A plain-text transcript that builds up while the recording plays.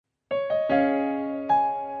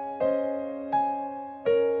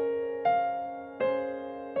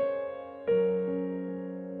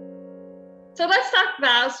So let's talk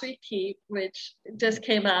about Sweet Tea, which just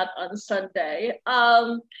came out on Sunday.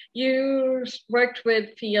 You worked with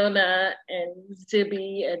Fiona and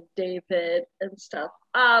Zibby and David and stuff.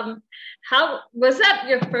 How was that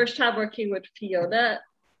your first time working with Fiona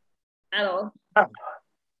at all? Yeah.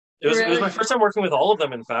 It was Really? my first time working with all of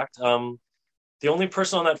them, in fact. The only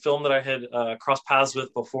person on that film that I had crossed paths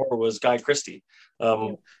with before was Guy Christie, Yeah.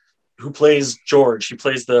 um, who plays George. He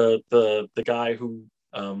plays the guy who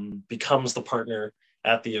becomes the partner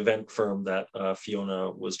at the event firm that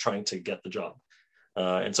Fiona was trying to get the job.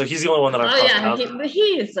 And so he's the only one that I've Oh crossed yeah, paths with.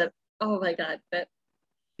 he is a oh my god,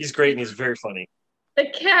 He's great and he's very funny.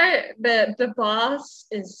 the boss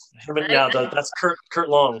is Him and yeah, that's Kurt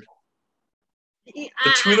Long. The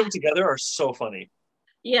two of I, them together are so funny.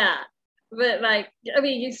 yeah, but like I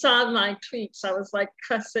mean, you saw my tweets. I was like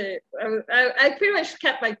cussing. I pretty much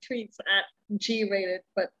kept my tweets at G-rated,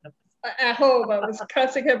 but at home I was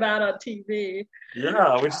cussing him out on TV.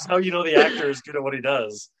 Yeah, which is how you know the actor is good at what he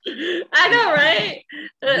does. I know, right?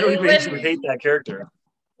 It really makes you hate When that character.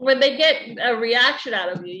 they get a reaction out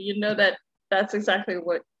of you, you know that that's exactly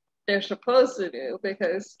what they're supposed to do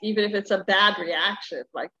because even if it's a bad reaction,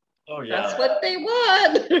 like Oh that's yeah. what they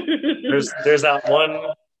want. There's that one.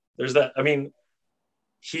 There's that. I mean,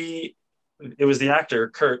 he it was the actor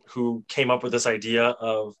Kurt who came up with this idea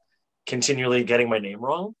of continually getting my name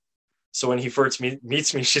wrong. So when he first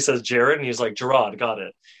meets me, she says Jared, and he's like Gerard, got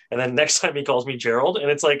it. And then next time he calls me Gerald, and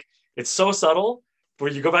it's like it's so subtle. But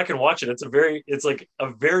when you go back and watch it, it's like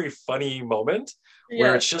a very funny moment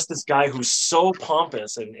where Yeah. it's just this guy who's so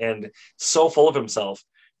pompous and so full of himself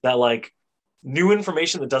that like new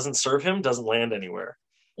information that doesn't serve him doesn't land anywhere.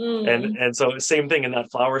 And Mm. and so same thing in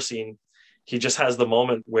that flower scene, he just has the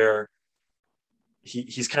moment where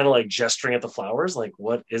he's kind of like gesturing at the flowers, like,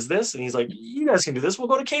 what is this? And he's like, you guys can do this. We'll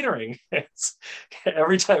go to catering.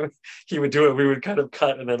 Every time he would do it, we would kind of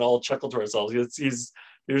cut and then all chuckle to ourselves. He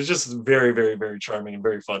was just very, very, very charming and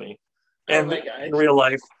very funny. Oh And my in gosh. real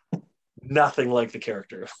life, nothing like the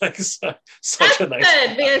character. Like such That's a nice,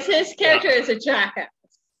 good because his yeah. character is a jackass.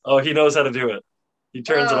 Oh, he knows how to do it. He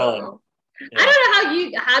turns it on. Oh. I Yeah.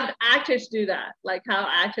 don't know how actors do that. Like how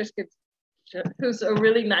actors could who's a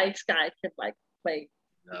really nice guy can like play.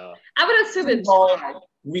 No. I would assume We've it's all hard.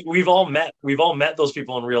 we've all met those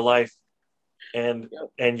people in real life, and Yep.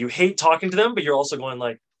 and you hate talking to them, but you're also going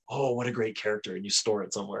like, oh, what a great character, and you store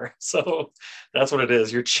it somewhere. So that's what it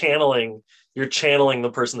is. You're channeling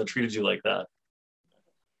the person that treated you like that.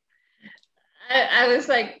 I was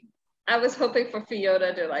like I was hoping for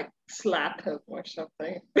Fiona to like slap him or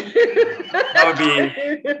something. That would be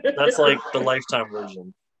that's like the lifetime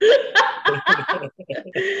version. Yeah,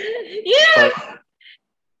 But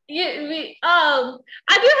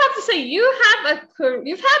I do have to say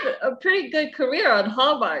you've had a pretty good career on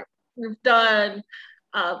Hallmark. You've done.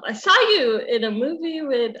 I saw you in a movie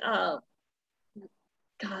with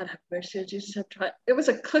God have mercy, Jesus have tried. It was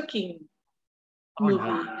a cooking oh yeah,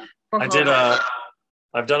 movie for I did. Hallmark.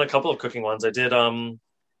 I've done a couple of cooking ones. I did I think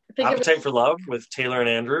it Appetite was for Love with Taylor and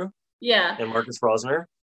Andrew yeah. and Marcus Rosner,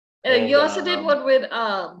 And and you also did one with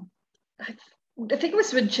I, I think it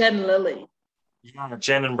was with Jen Lilly. yeah,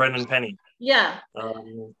 Jen and Brendan Penny. Yeah,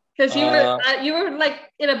 Um, because uh, you were like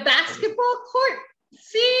in a basketball court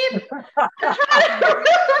scene.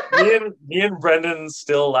 me and Brendan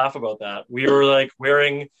still laugh about that. We were like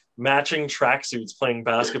wearing matching tracksuits playing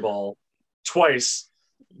basketball twice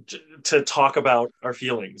to talk about our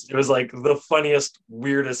feelings. It was like the funniest,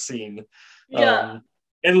 weirdest scene. Yeah. Um,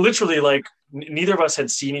 and literally, like, neither of us had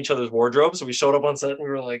seen each other's wardrobes. So we showed up on set and we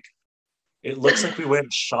were like, it looks like we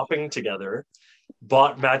went shopping together,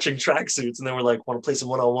 bought matching tracksuits, and then we're like, want to play some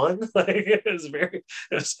 1-on-1? Like, it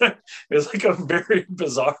was like a very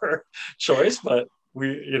bizarre choice, but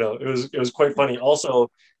it was quite funny. Also,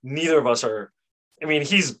 neither of us are, I mean,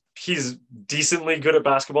 he's decently good at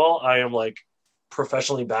basketball. I am like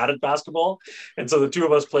professionally bad at basketball. And so the two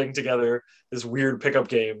of us playing together this weird pickup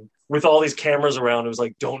game with all these cameras around, it was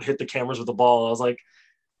like, don't hit the cameras with the ball. I was like,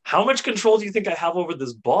 how much control do you think I have over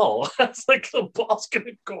this ball? It's like the ball's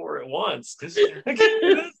gonna go where it wants. I can't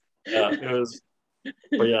do this. Yeah, it was.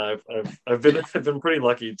 But yeah, I've been pretty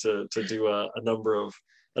lucky to do a number of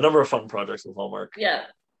fun projects with Hallmark. Yeah.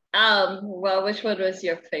 Well, which one was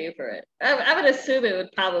your favorite? I would assume it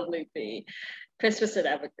would probably be Christmas and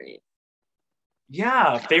Evergreen.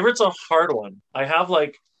 Yeah, favorite's a hard one. I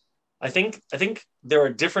think there are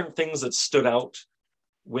different things that stood out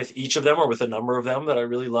with each of them or with a number of them that I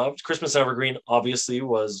really loved. Christmas and Evergreen obviously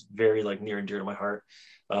was very like near and dear to my heart.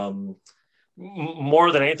 Um,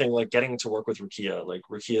 more than anything, like getting to work with Rukia. Like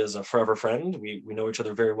Rukia is a forever friend. We know each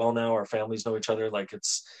other very well now. Our families know each other. Like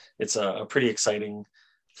it's a pretty exciting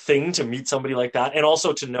thing to meet somebody like that, and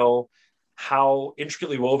also to know how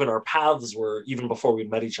intricately woven our paths were even before we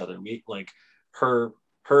met each other. We like her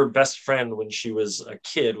her best friend when she was a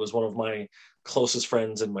kid was one of my closest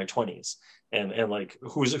friends in my 20s, and like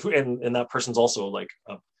and that person's also like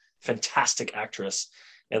a fantastic actress,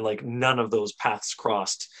 and like none of those paths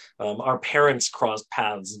crossed. Our parents crossed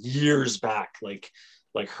paths years back. Like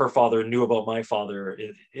her father knew about my father.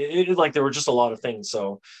 Like there were just a lot of things.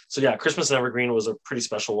 So yeah, Christmas in Evergreen was a pretty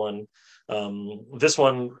special one. This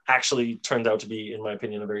one actually turned out to be, in my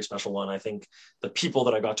opinion, a very special one. I think the people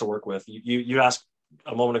that I got to work with, you asked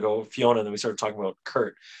a moment ago, Fiona, and then we started talking about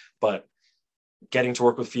Kurt, but getting to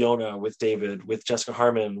work with Fiona, with David, with Jessica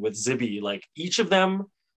Harmon, with Zibby, like each of them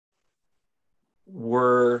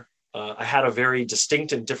were I had a very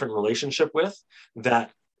distinct and different relationship with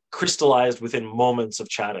that crystallized within moments of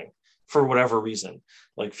chatting for whatever reason.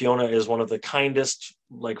 Like Fiona is one of the kindest,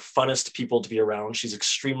 like funnest people to be around. She's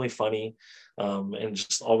extremely funny, and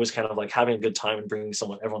just always kind of like having a good time and bringing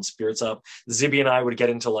everyone's spirits up. Zibby and I would get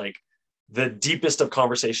into like the deepest of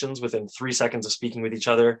conversations within 3 seconds of speaking with each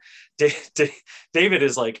other. David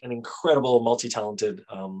is like an incredible multi-talented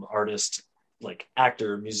artist, like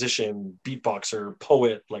actor, musician, beatboxer,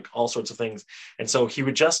 poet, like all sorts of things. And so he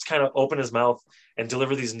would just kind of open his mouth and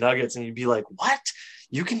deliver these nuggets, and you'd be like, what?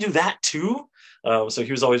 You can do that too? So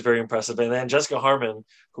he was always very impressive. And then Jessica Harmon,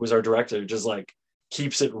 who was our director, just like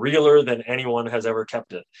keeps it realer than anyone has ever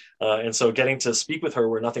kept it. And so getting to speak with her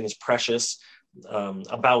where nothing is precious,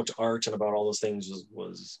 about art and about all those things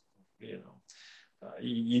was you know,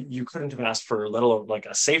 you couldn't have asked for, let alone like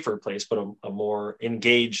a safer place, but a more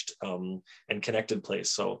engaged and connected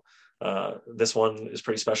place. So this one is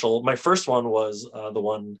pretty special. My first one was the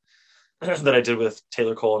one that I did with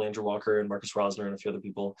Taylor Cole and Andrew Walker and Marcus Rosner and a few other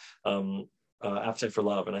people, Appetite for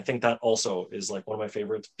Love. And I think that also is like one of my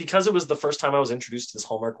favorites because it was the first time I was introduced to this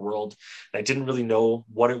Hallmark world. And I didn't really know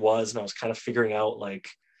what it was, and I was kind of figuring out like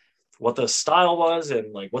what the style was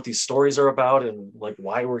and like what these stories are about and like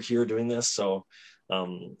why we're here doing this. So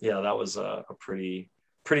yeah, that was a pretty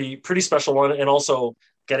special one. And also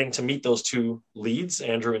getting to meet those two leads,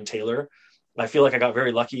 Andrew and Taylor, I feel like I got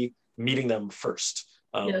very lucky meeting them first.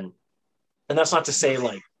 Yeah. And that's not to say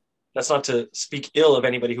like, that's not to speak ill of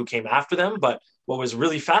anybody who came after them, but what was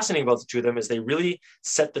really fascinating about the two of them is they really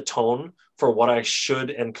set the tone for what I should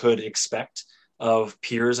and could expect of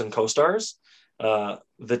peers and co-stars.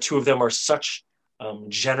 The two of them are such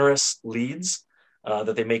generous leads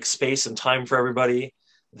that they make space and time for everybody.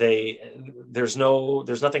 There's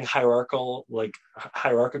nothing hierarchical.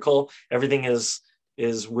 Everything is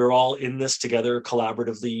we're all in this together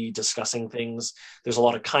collaboratively discussing things. There's a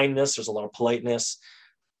lot of kindness. There's a lot of politeness.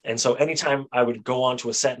 And so anytime I would go onto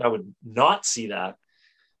a set and I would not see that,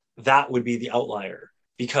 that would be the outlier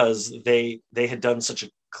because they had done such a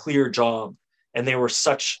clear job and they were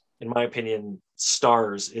such, in my opinion,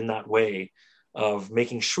 stars in that way of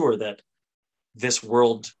making sure that this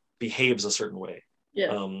world behaves a certain way.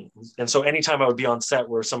 Yeah. And so anytime I would be on set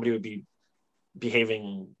where somebody would be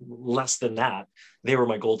behaving less than that, they were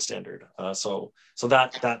my gold standard. So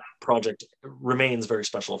that project remains very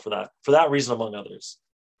special for that reason, among others.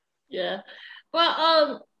 Yeah.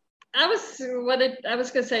 Well, I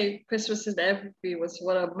was gonna say Christmas in Evergreen was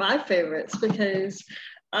one of my favorites because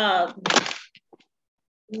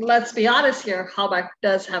let's be honest here, Hallmark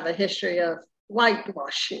does have a history of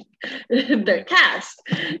whitewashing their cast,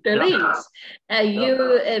 their leads. And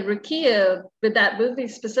you and Rukia, with that movie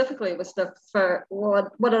specifically, was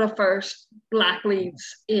one of the first Black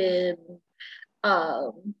leads in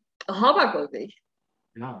a Hallmark movie.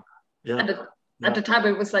 Yeah. At the time,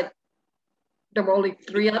 it was like there were only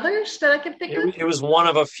 3 others that I can think of. It was one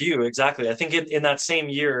of a few, exactly. I think in that same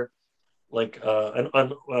year, like an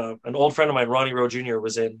old friend of mine, Ronnie Rowe Jr.,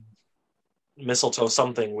 was in Mistletoe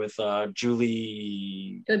something with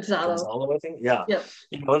Julie Gonzalo, I think. Yeah. Yep.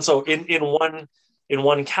 You know, and so in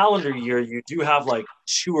one calendar year, you do have like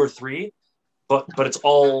 2 or 3, but it's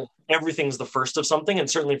everything's the first of something. And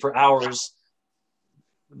certainly for ours,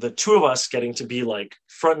 the two of us getting to be like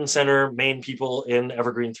front and center main people in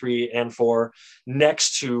Evergreen 3 and 4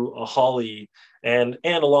 next to a Holly and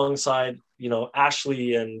alongside, you know,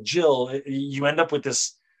 Ashley and Jill, you end up with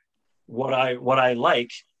this, what I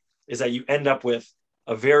like is that you end up with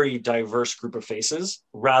a very diverse group of faces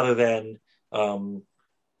rather than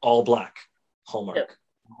all Black Hallmark. Yep.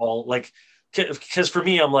 All like, because for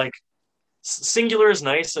me, I'm like, singular is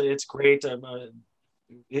nice. It's great.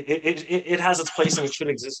 It has its place and it should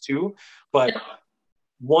exist too. But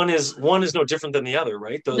one is no different than the other,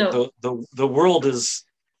 right? No. The world is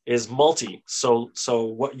multi. So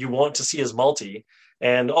what you want to see is multi.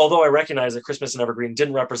 And although I recognize that Christmas and Evergreen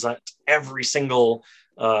didn't represent every single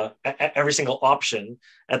option,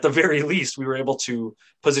 at the very least, we were able to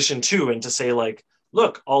position two and to say like,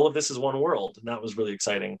 look, all of this is one world, and that was really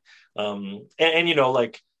exciting. And you know,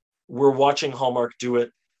 like we're watching Hallmark do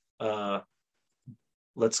it.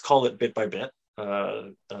 Let's call it bit by bit,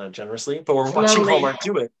 generously, but we're watching Hallmark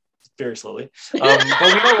do it very slowly. But we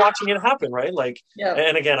are watching it happen, right? Like, yeah.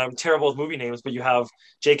 And again, I'm terrible with movie names, but you have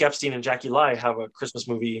Jake Epstein and Jackie Lai have a Christmas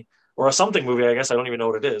movie or a something movie, I guess I don't even know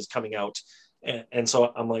what it is, coming out. And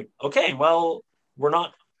so I'm like, okay, well, we're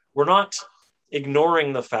not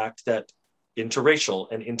ignoring the fact that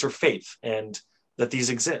interracial and interfaith and that these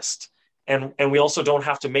exist. And we also don't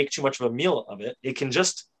have to make too much of a meal of it. It can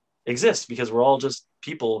just exist because we're all just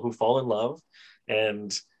people who fall in love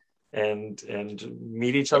and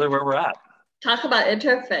meet each other where we're at. Talk about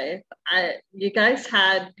interfaith. You guys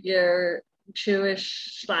had your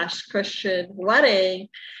Jewish/Christian wedding,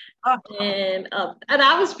 and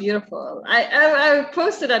that was beautiful. I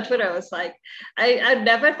posted on Twitter. I was like, I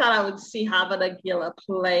never thought I would see Hava Nagila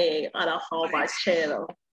play on a Hallmark channel.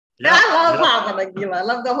 Yeah, I love Hava Nagila. I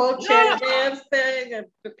love the whole chair dance thing and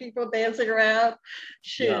the people dancing around.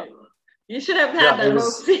 Shit, yeah. You should have had that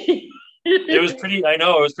whole scene. It was pretty. I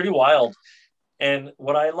know it was pretty wild. And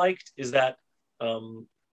what I liked is that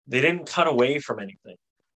they didn't cut away from anything.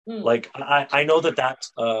 Like I know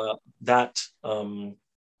that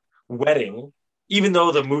wedding, even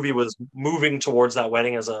though the movie was moving towards that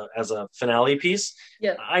wedding as a finale piece,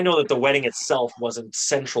 yeah. I know that the wedding itself wasn't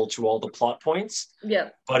central to all the plot points. Yeah.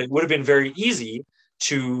 But it would have been very easy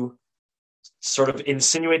to sort of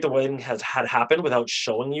insinuate the wedding had happened without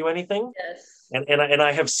showing you anything. Yes. And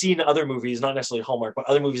I have seen other movies, not necessarily Hallmark, but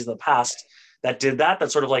other movies in the past that did that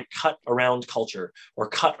sort of like cut around culture or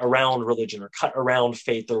cut around religion or cut around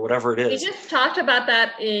faith or whatever it is. We just talked about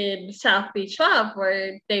that in South Beach Love,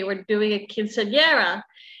 where they were doing a quinceañera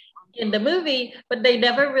in the movie, but they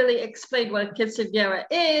never really explained what a quinceañera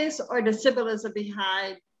is or the symbolism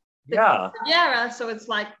behind the quinceañera. So it's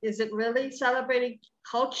like, is it really celebrating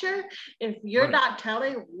culture if you're not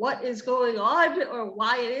telling what is going on or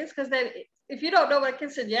why it is? Because then if you don't know what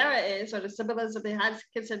quinceañera is or the symbolism behind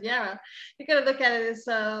quinceañera, you're going to look at it as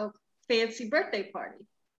a fancy birthday party.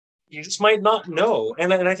 You just might not know.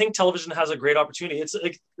 And I think television has a great opportunity. It's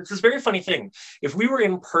this very funny thing. If we were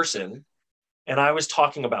in person and I was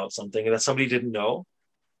talking about something that somebody didn't know,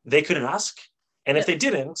 they could ask. And if they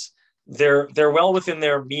didn't, they're well within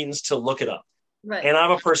their means to look it up. Right. And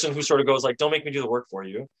I'm a person who sort of goes like, don't make me do the work for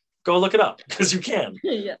you. Go look it up because you can.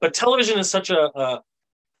 Yeah. But television is such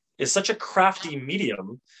a crafty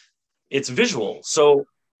medium. It's visual, so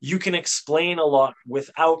you can explain a lot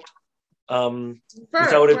without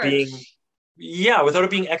it being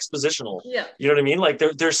expositional. Yeah, you know what I mean. Like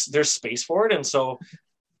there's space for it, and so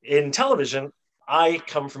in television, I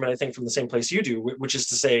come from it. I think from the same place you do, which is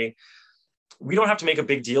to say, we don't have to make a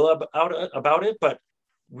big deal about it, but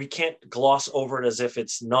we can't gloss over it as if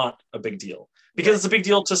it's not a big deal because it's a big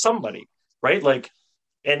deal to somebody, right? Like.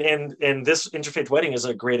 And this interfaith wedding is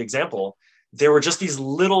a great example. There were just these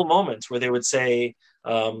little moments where they would say,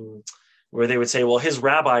 well, his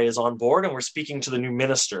rabbi is on board and we're speaking to the new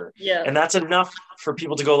minister. Yeah. And that's enough for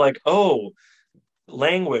people to go like, oh,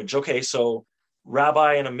 language. Okay, so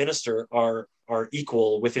rabbi and a minister are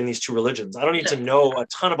equal within these two religions. I don't need to know a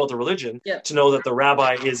ton about the religion to know that the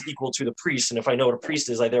rabbi is equal to the priest. And if I know what a priest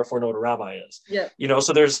is, I therefore know what a rabbi is. Yeah. You know,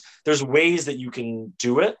 so there's ways that you can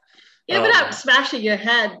do it. Without smashing your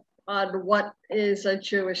head on what is a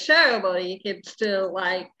Jewish ceremony, you can still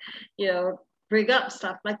bring up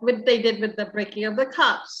stuff like what they did with the breaking of the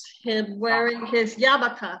cups, him wearing his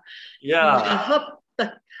yarmulke. Yeah.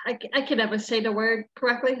 I can never say the word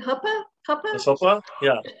correctly. Huppah? Huppah?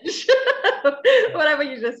 Yeah. Whatever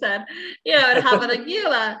you just said. And Hava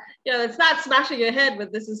Nagila, it's not smashing your head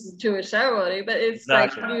with this is a Jewish ceremony, but it's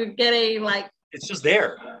like you're getting like. It's just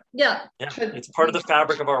there. Yeah. It's part of the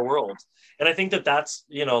fabric of our world. And I think that's,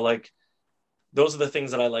 like those are the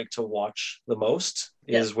things that I like to watch the most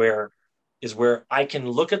is where I can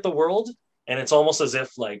look at the world and it's almost as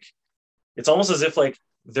if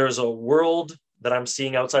there's a world that I'm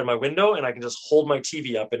seeing outside my window and I can just hold my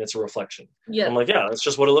TV up and it's a reflection. Yeah. I'm like, that's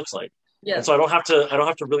just what it looks like. Yeah. And so I don't have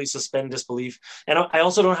to really suspend disbelief. And I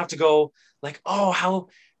also don't have to go like, oh,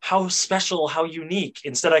 how special, how unique.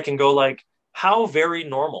 Instead I can go like, how very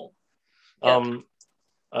normal.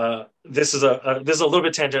 This is a little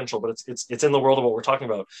bit tangential, but it's in the world of what we're talking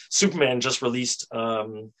about. Superman just released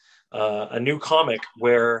a new comic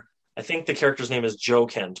where I think the character's name is Joe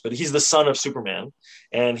Kent, but he's the son of Superman,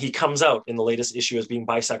 and he comes out in the latest issue as being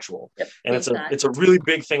bisexual. Yep, and it's a really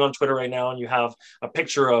big thing on Twitter right now. And you have a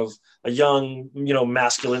picture of a young,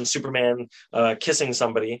 masculine Superman kissing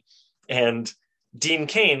somebody, and Dean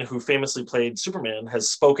Cain, who famously played Superman, has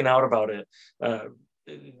spoken out about it,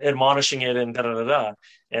 admonishing it, and da da da da.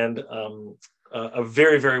 And a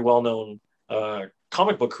very, very well known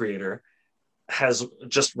comic book creator has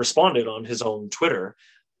just responded on his own Twitter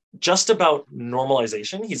just about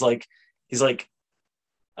normalization. He's like,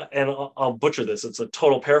 and I'll butcher this, it's a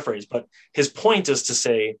total paraphrase, but his point is to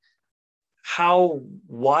say how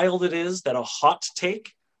wild it is that a hot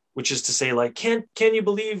take, which is to say, like, can you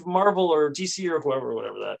believe Marvel or DC or whoever,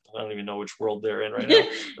 whatever that, I don't even know which world they're in right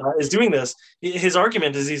now, is doing this. His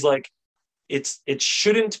argument is, he's like, it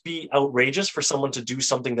shouldn't be outrageous for someone to do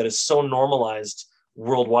something that is so normalized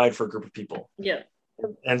worldwide for a group of people. Yeah.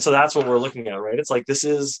 And so that's what we're looking at, right? It's like, this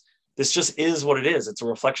just is what it is. It's a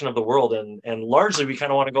reflection of the world. And largely we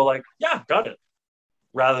kind of want to go like, yeah, got it.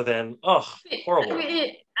 Rather than, oh, horrible.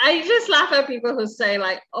 I just laugh at people who say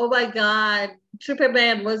like, oh my God,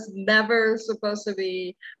 Superman was never supposed to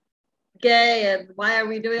be gay, and why are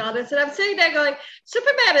we doing all this? And I'm sitting there going,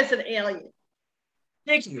 Superman is an alien.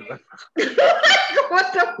 Thank you.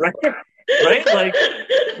 What the right? Like,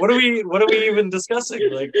 what are we even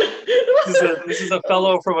discussing? Like, this is a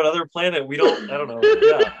fellow from another planet. I don't know.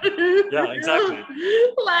 Yeah, exactly.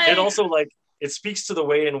 And also, like, it speaks to the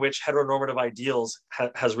way in which heteronormative ideals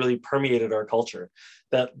has really permeated our culture.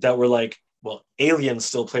 That we're like, well, aliens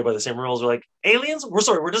still play by the same rules. We're like, aliens?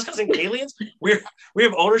 We're discussing aliens? We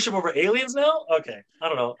have ownership over aliens now? Okay, I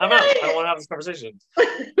don't know. I'm out. I don't want to have this conversation.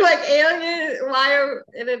 Like, aliens, why are...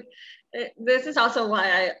 This is also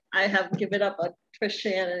why I have given up on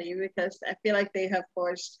Christianity, because I feel like they have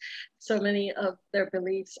forced so many of their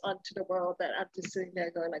beliefs onto the world that I'm just sitting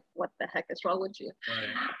there going like, what the heck is wrong with you? Right.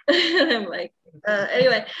 And I'm like,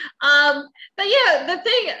 anyway. But yeah, the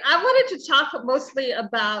thing, I wanted to talk mostly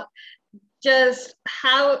about just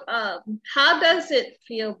how does it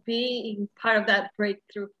feel being part of that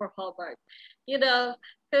breakthrough for Hallmark?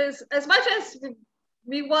 Because as much as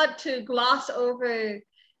we want to gloss over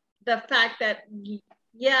the fact that,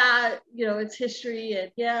 yeah, it's history,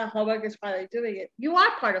 and yeah, Hallmark is probably doing it. You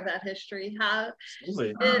are part of that history.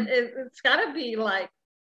 It's got to be like,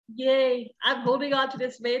 yay, I'm holding on to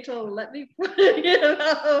this mantle. Let me,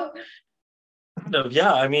 No,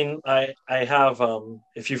 yeah, I mean, I have,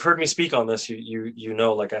 if you've heard me speak on this, you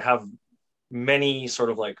know, like, I have many sort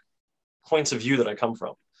of like points of view that I come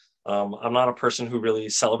from. I'm not a person who really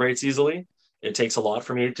celebrates easily. It takes a lot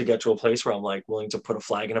for me to get to a place where I'm like willing to put a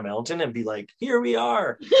flag in a mountain and be like, here we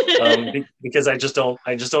are. Because I just don't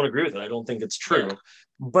agree with it. I don't think it's true. Yeah.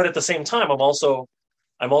 But at the same time, I'm also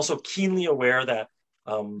keenly aware that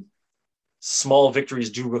small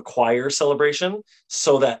victories do require celebration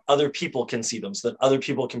so that other people can see them, so that other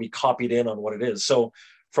people can be copied in on what it is. So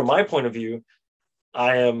from my point of view,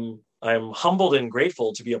 I am humbled and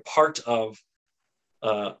grateful to be a part of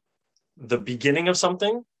the beginning of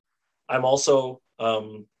something. I'm also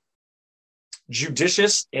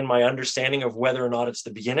judicious in my understanding of whether or not it's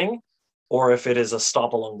the beginning or if it is a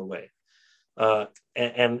stop along the way.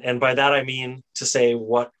 And by that, I mean to say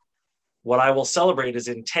what I will celebrate is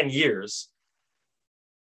in 10 years,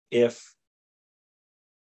 if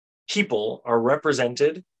people are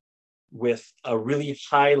represented with a really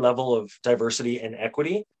high level of diversity and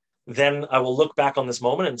equity, then I will look back on this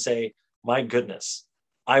moment and say, my goodness,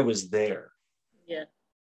 I was there. Yeah.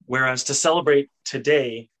 Whereas to celebrate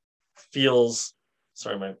today feels,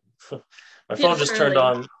 sorry, my phone just turned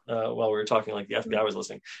on while we were talking, like the FBI was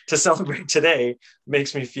listening. To celebrate today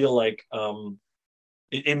makes me feel like,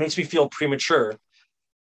 it makes me feel premature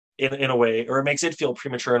in a way, or it makes it feel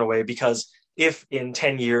premature in a way, because if in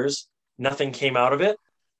 10 years nothing came out of it,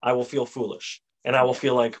 I will feel foolish. And I will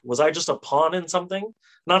feel like, was I just a pawn in something?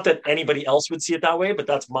 Not that anybody else would see it that way, but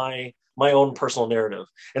that's my own personal narrative.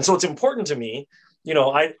 And so it's important to me.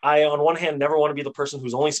 I on one hand never want to be the person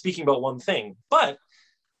who's only speaking about one thing, but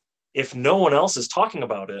if no one else is talking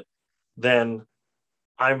about it, then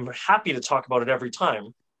I'm happy to talk about it every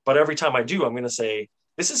time. But every time I do, I'm going to say,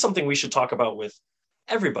 this is something we should talk about with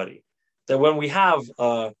everybody. That when we have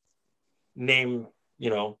name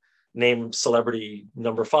celebrity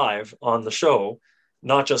number 5 on the show,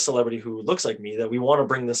 not just celebrity who looks like me, that we want to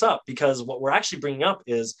bring this up, because what we're actually bringing up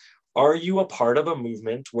is, are you a part of a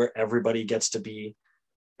movement where everybody's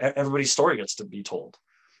story gets to be told?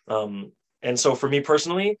 And so for me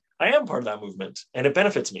personally, I am part of that movement, and it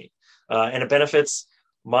benefits me, and it benefits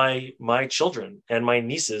my children and my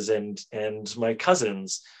nieces and my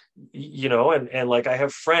cousins and like I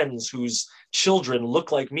have friends whose children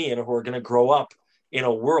look like me and who are going to grow up in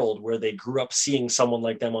a world where they grew up seeing someone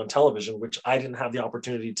like them on television, which I didn't have the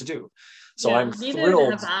opportunity to do. So I'm neither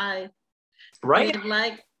thrilled. have I. Right? And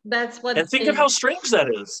like that's what. And think of how strange that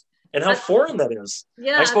is, and how foreign that is.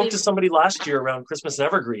 Yeah, I spoke to somebody last year around Christmas in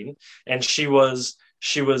Evergreen, and she was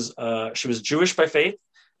Jewish by faith,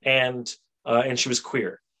 and she was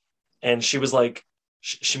queer, and she was like,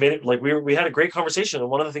 she made it like we had a great conversation, and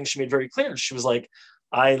one of the things she made very clear, she was like,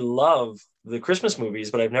 I love the Christmas movies,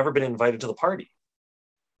 but I've never been invited to the party.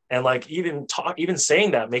 And like even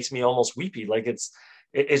saying that makes me almost weepy. Like it's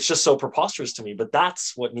just so preposterous to me. But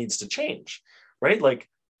that's what needs to change, right? Like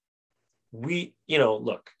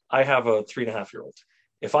look, I have a 3.5-year-old.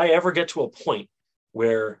 If I ever get to a point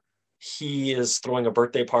where he is throwing a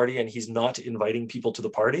birthday party and he's not inviting people to the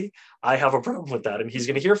party, I have a problem with that, and he's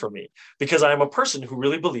going to hear from me, because I am a person who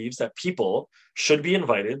really believes that people should be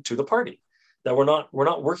invited to the party. That we're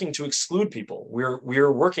not working to exclude people.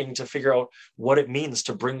 We're working to figure out what it means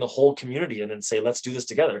to bring the whole community in and say, let's do this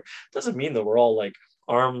together. It doesn't mean that we're all like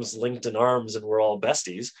arms linked in arms and we're all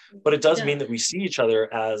besties, but it does mean that we see each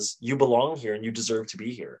other as, you belong here and you deserve to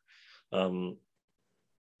be here.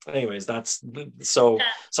 Anyways, that's so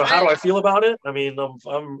how do I feel about it? I mean,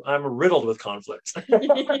 I'm riddled with conflict.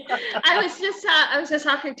 I was just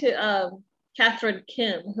talking to Catherine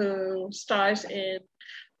Kim, who stars in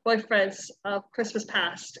Boyfriends of Christmas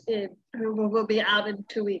Past, who will be out in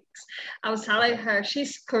 2 weeks. I was telling her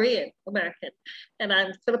she's Korean American and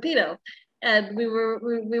I'm Filipino, and we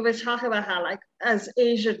were talking about how, like, as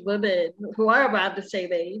Asian women who are around the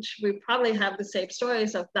same age, we probably have the same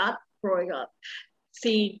stories of not growing up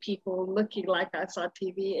seeing people looking like us on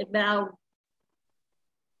TV, and now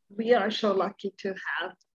we are so lucky to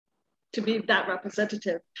be that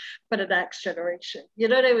representative for the next generation. You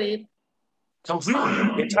know what I mean?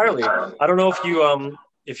 Completely, entirely. I don't know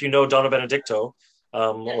if you know Donna Benedicto,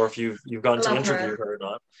 or if you've gotten to interview her or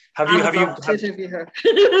not. Have you interview her?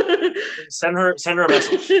 Send her a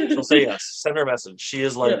message. She'll say yes. Send her a message. She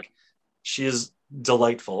is she is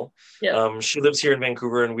delightful. Yeah. She lives here in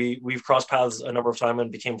Vancouver, and we've crossed paths a number of times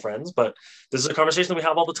and became friends. But this is a conversation that we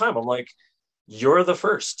have all the time. I'm like, you're the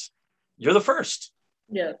first. You're the first.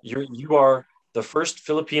 Yeah. You are the first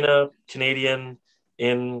Filipina Canadian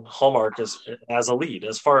in Hallmark as a lead,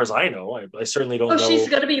 as far as I know. I certainly don't know. She's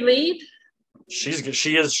going to be lead? She's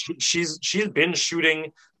been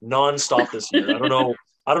shooting nonstop this year. I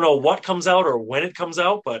don't know what comes out or when it comes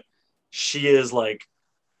out, but she is like,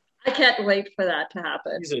 I can't wait for that to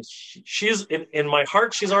happen. She's in my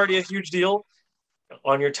heart, she's already a huge deal.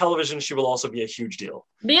 On your television, she will also be a huge deal.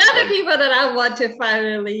 The other people that I want to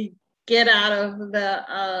finally get out of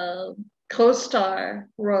the co-star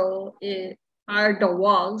role are the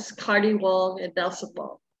Wongs, Cardi Wong and Nelson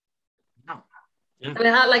Wong. Wow. Yeah.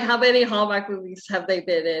 I mean, how many Hallmark movies have they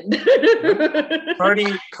been in?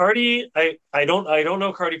 Cardi. I don't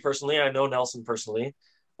know Cardi personally. I know Nelson personally.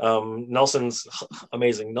 Nelson's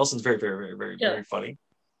amazing. Nelson's very, very, very, very, very funny.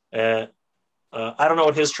 I don't know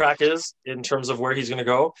what his track is in terms of where he's going to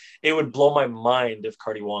go. It would blow my mind if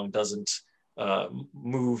Cardi Wong doesn't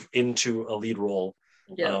move into a lead role.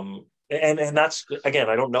 Yeah. And that's, again,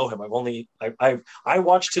 I don't know him. I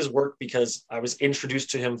watched his work because I was introduced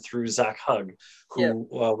to him through Zach Hugg, who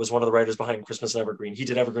was one of the writers behind Christmas in Evergreen. He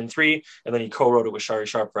did Evergreen 3, and then he co-wrote it with Shari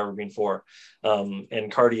Sharp for Evergreen 4.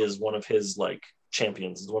 And Cardi is one of his like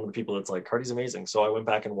champions. He's one of the people that's like, Cardi's amazing. So I went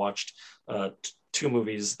back and watched 2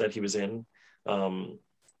 movies that he was in.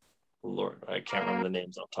 Lord, I can't remember the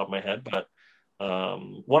names off the top of my head, but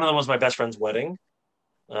one of them was My Best Friend's Wedding.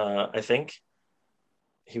 I think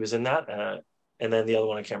he was in that, and then the other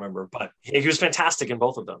one I can't remember, but he was fantastic in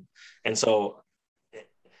both of them. And so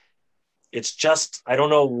it's just, I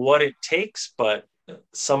don't know what it takes, but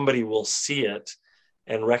somebody will see it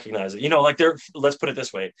and recognize it. Like let's put it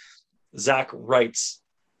this way. Zach writes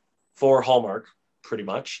for Hallmark pretty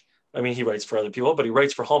much. I mean, he writes for other people, but he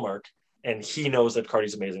writes for Hallmark, and he knows that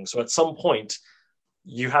Cardi's amazing. So at some point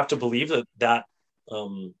you have to believe that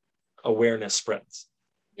awareness spreads.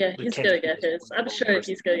 Yeah, he's going to get his. I'm sure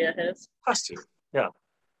he's going to get his. Has to. Yeah.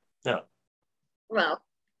 Well,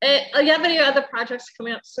 do you have any other projects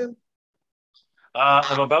coming up soon?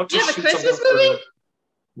 I'm about to. Do you have a Christmas movie?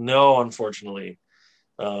 No, unfortunately.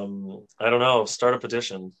 I don't know. Start a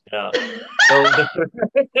petition. Yeah.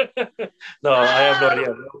 No, I have no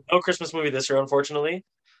idea. No Christmas movie this year, unfortunately.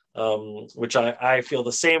 Which I feel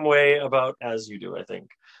the same way about as you do. I think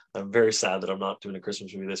I'm very sad that I'm not doing a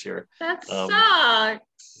Christmas movie this year. That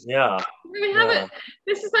sucks. Yeah. We haven't.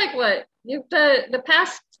 This is like what you've done the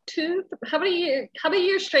past 2. How many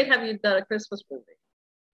years straight have you done a Christmas movie?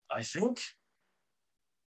 I think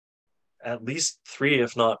at least 3,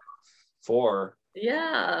 if not 4.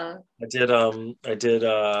 Yeah. I did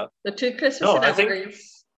The two Christmas no, and I think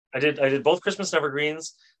Evergreens. I did both Christmas and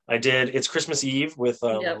Evergreens. I did It's Christmas Eve with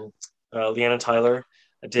Yep. Leanna Tyler.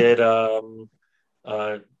 I did uh,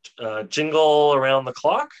 Jingle Around the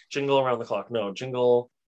Clock. Jingle Around the Clock. No,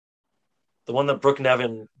 Jingle, the one that Brooke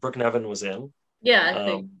Nevin was in. Yeah, I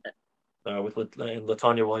think. Um, and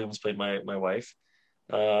Latanya Williams played my wife.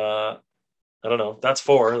 Uh, I don't know. That's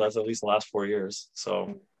 4. That's at least the last 4 years.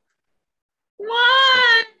 So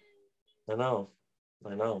What? I know.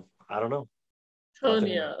 I know. I don't know. Nothing.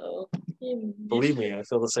 Tonio. Believe me, I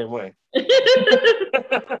feel the same way.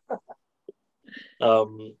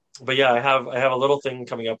 But yeah, I have a little thing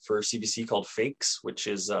coming up for CBC called Fakes, which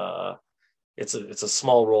is it's a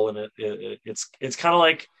small role in it. It's kind of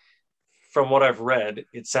like, from what I've read,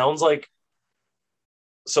 it sounds like,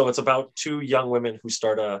 so it's about 2 young women who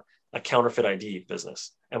start a counterfeit ID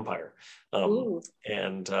business empire, Ooh.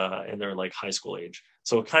 and they're like high school age.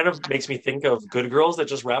 So it kind of makes me think of Good Girls that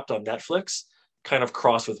just wrapped on Netflix, kind of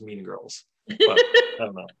crossed with Mean Girls. But I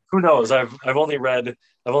don't know. Who knows? I've only read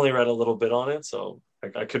a little bit on it, so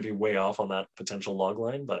I could be way off on that potential log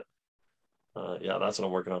line. But yeah, that's what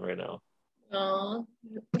I'm working on right now. Oh.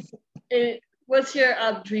 What's your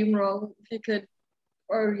dream role, if you could,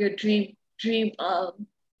 or your dream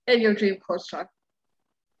and your dream co-star?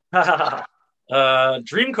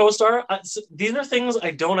 Dream co-star. So these are things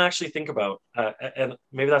I don't actually think about, and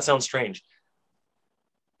maybe that sounds strange.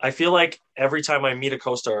 I feel like every time I meet a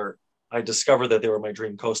co-star, I discover that they were my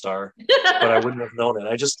dream co-star, but I wouldn't have known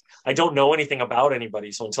it. I don't know anything about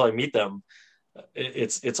anybody, so until I meet them,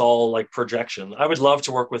 it's all like projection. I would love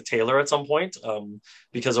to work with Taylor at some point,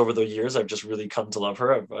 because over the years I've just really come to love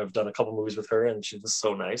her. I've done a couple movies with her, and she's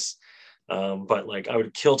so nice. But like, I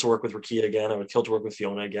would kill to work with Rakia again. I would kill to work with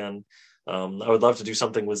Fiona again. I would love to do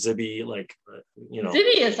something with Zibby, like,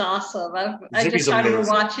 Zibby is awesome. I just Zibby's started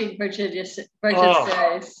amazing. watching Virgin Oh,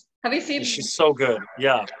 series. Have you seen? she's so good.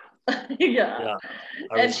 Yeah, Yeah, yeah.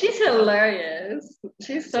 and she's Yeah, hilarious.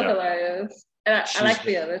 She's so yeah. hilarious, and I She's like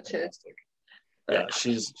the other two. fantastic. Yeah, But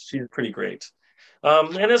she's pretty great.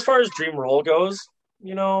 And as far as dream role goes,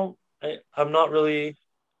 I'm not really.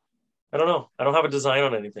 I don't know. I don't have a design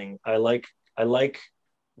on anything. I like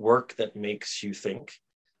work that makes you think.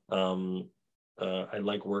 Um, I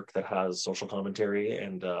like work that has social commentary,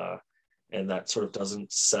 and that sort of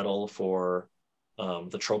doesn't settle for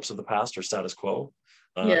the tropes of the past or status quo.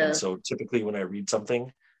 And yeah, so typically when I read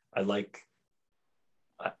something, I like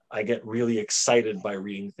I get really excited by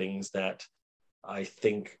reading things that I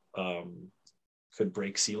think could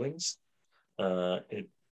break ceilings. It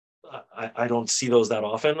I don't see those that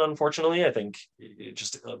often, unfortunately. I think it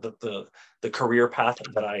just the career path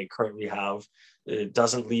that I currently have, it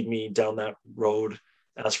doesn't lead me down that road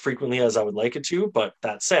as frequently as I would like it to. But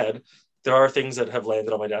that said, there are things that have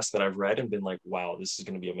landed on my desk that I've read and been like, wow, this is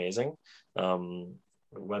going to be amazing.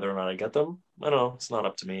 Whether or not I get them, I don't know. It's not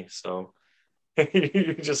up to me. So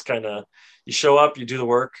you just kind of, you show up, you do the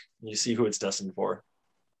work, and you see who it's destined for.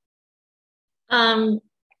 um,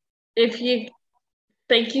 if you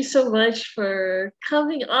thank you so much for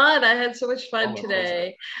coming on. I had so much Oh, fun my pleasure.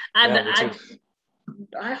 today, and Yeah, me too.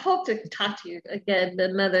 I hope to talk to you again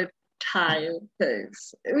another time,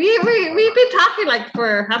 because we've been talking like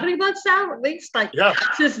for how many months now? At least like Yeah,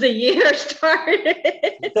 since the year started.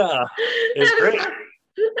 yeah, it's great.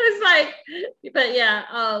 It's like, but yeah,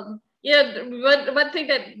 yeah. One thing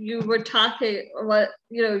that you were talking, what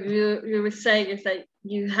you were saying is that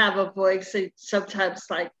you have a voice, and sometimes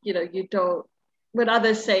like you don't. When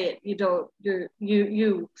others say it, you don't.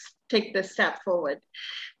 You take the step forward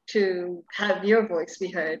to have your voice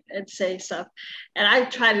be heard and say stuff. And I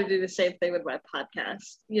try to do the same thing with my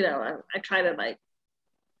podcast. I try to, like,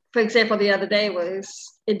 for example, the other day was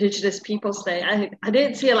Indigenous Peoples Day. I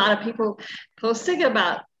didn't see a lot of people posting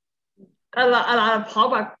about a lot of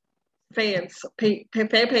Hallmark fans, fan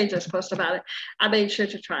pages post about it. I made sure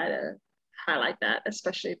to try to highlight that,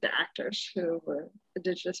 especially the actors who were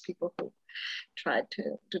Indigenous people who tried to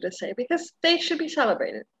do the same, because they should be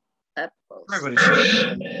celebrated at most. Everybody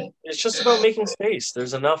should. And it's just about making space.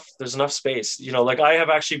 There's enough space. Like, I have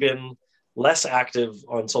actually been less active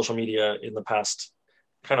on social media in the past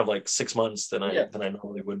kind of like 6 months than I Yeah. than I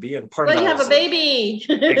normally would be. And part of Well, you that have a is like, baby.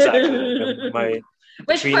 exactly, like, my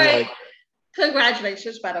Which between part? like,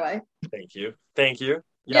 Congratulations, by the way. thank you. Thank you.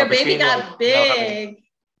 Yeah, Your baby between like got now having, big.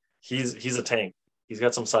 he's a tank. He's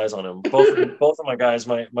got some size on him. Both of my guys,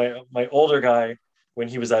 my older guy, when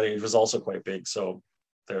he was that age, was also quite big. So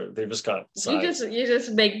They've just got size. You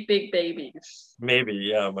just make big babies. Maybe,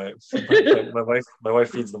 yeah. My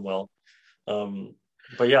wife feeds them well. Um,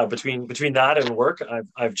 but yeah, between that and work,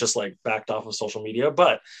 I've just like backed off of social media,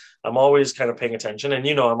 but I'm always kind of paying attention, and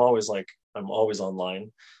I'm always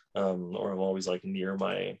online, or I'm always like near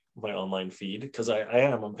my online feed because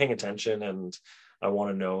I'm paying attention, and I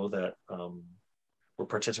want to know that we're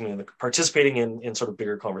participating in sort of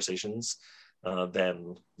bigger conversations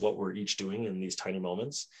than what we're each doing in these tiny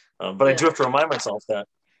moments. But I do have to remind myself that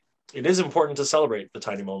it is important to celebrate the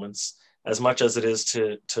tiny moments as much as it is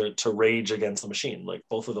to rage against the machine. Like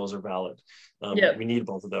both of those are valid. We need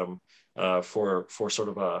both of them for sort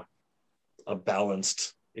of a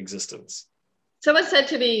balanced existence. Someone said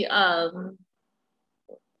to me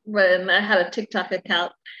when I had a TikTok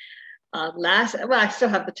account I still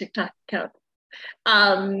have the TikTok account.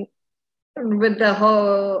 With the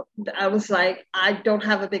whole, I was like, I don't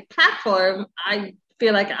have a big platform. I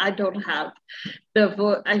feel like I don't have the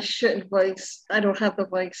voice. I don't have the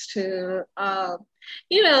voice to,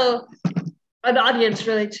 you know, an audience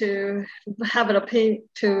really to have an opinion,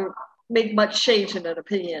 to make much change in an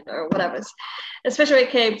opinion or whatever. Especially when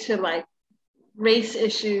it came to like race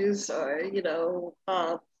issues or,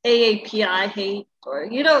 AAPI hate or,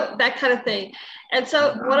 that kind of thing. And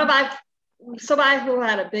so somebody who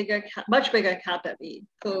had much bigger account than me,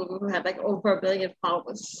 who had like over 1 million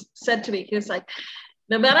followers, said to me, he was like,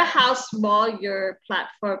 no matter how small your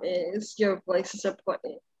platform is, your voice is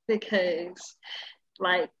important because,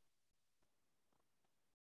 like,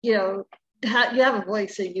 you have a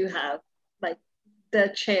voice and you have like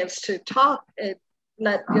the chance to talk and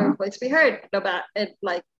let your voice be heard. No matter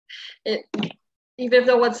even if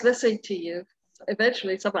no one's listening to you,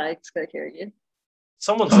 eventually somebody's gonna hear you.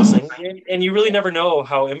 Someone's listening, and you really never know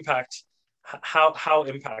how impact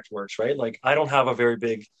works, right? Like I don't have a very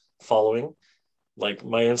big following. Like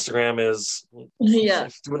my Instagram is,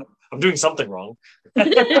 I'm doing something wrong,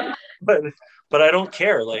 but I don't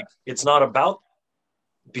care. Like it's not about,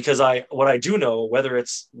 because what I do know, whether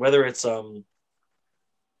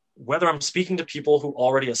I'm speaking to people who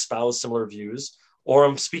already espouse similar views, or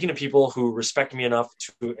I'm speaking to people who respect me enough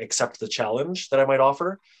to accept the challenge that I might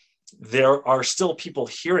offer, there are still people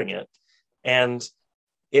hearing it. And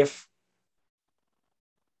if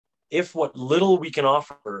what little we can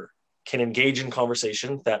offer can engage in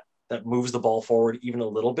conversation that moves the ball forward even a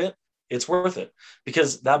little bit, it's worth it,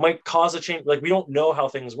 because that might cause a chain. Like we don't know how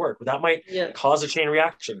things work, but that might cause a chain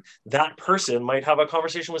reaction. That person might have a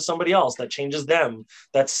conversation with somebody else that changes them,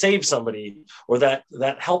 that saves somebody, or that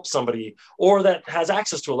helps somebody, or that has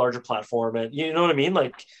access to a larger platform. And you know what I mean?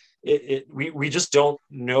 Like we just don't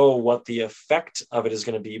know what the effect of it is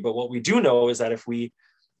going to be. But what we do know is that if we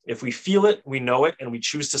feel it, we know it, and we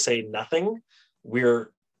choose to say nothing,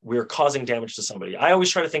 we're causing damage to somebody. I always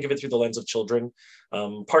try to think of it through the lens of children,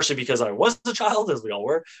 partially because I was a child, as we all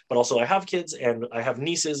were, but also I have kids and I have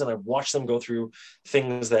nieces, and I've watched them go through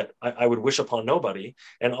things that I would wish upon nobody.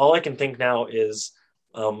 And all I can think now is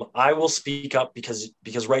I will speak up because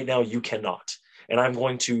right now you cannot. And I'm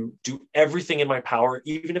going to do everything in my power,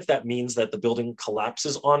 even if that means that the building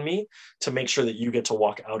collapses on me, to make sure that you get to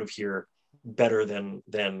walk out of here better than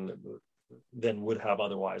would have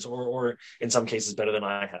otherwise, or in some cases better than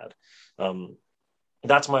I had.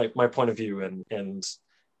 That's my point of view. And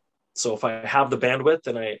so if I have the bandwidth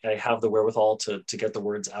and I have the wherewithal to get the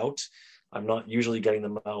words out, I'm not usually getting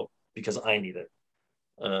them out because I need it.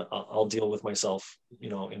 I'll deal with myself,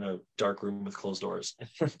 in a dark room with closed doors.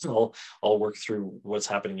 I'll work through what's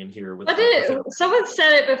happening in here. Someone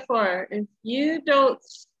said it before. If you don't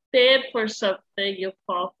stand for something, you'll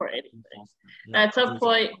fall for anything. At some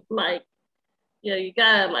point, like, you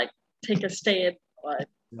gotta like take a stand on.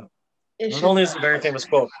 Not only is it a very famous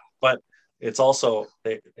quote, but it's also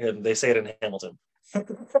they say it in Hamilton.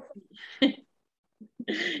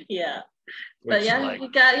 Yeah. But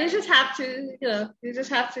you just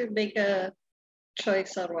have to make a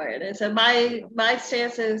choice on where it is. And my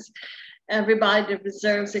stance is everybody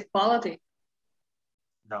deserves equality.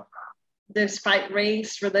 No. Despite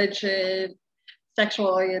race, religion, sexual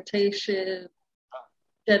orientation,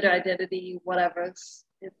 gender identity, whatever.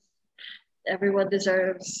 Everyone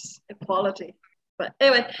deserves equality. But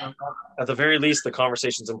anyway. At the very least, the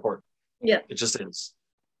conversation's important. Yeah. It just is.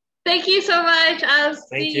 Thank you so much. I'll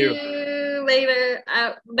see you later.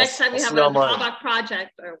 Next time we have a Hallmark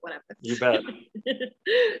project or whatever. You bet.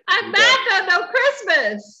 I'm mad on no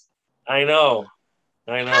Christmas. I know.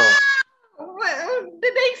 How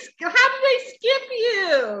did they skip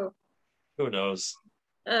you? Who knows?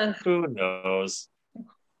 Who knows?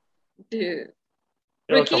 Dude.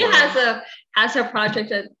 Ricky has a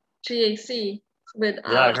project at GAC. with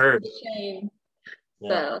Yeah, I heard. Shane. Yeah.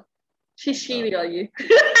 So she's cheating on you.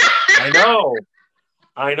 I know.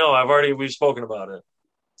 We've spoken about it.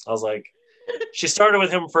 I was like, she started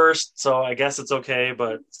with him first, so I guess it's okay,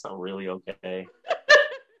 but it's not really okay.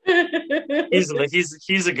 He's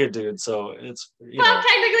a good dude, so it's well,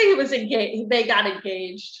 technically he was engaged. They got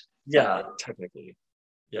engaged. Yeah, technically.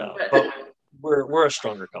 Yeah. But we're a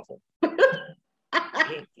stronger couple.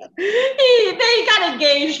 They got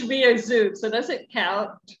engaged via Zoom, so does it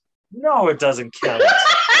count? No, it doesn't count.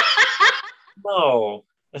 No.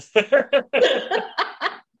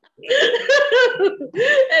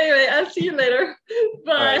 Anyway, I'll see you later.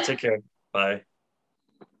 Bye. All right, take care. Bye.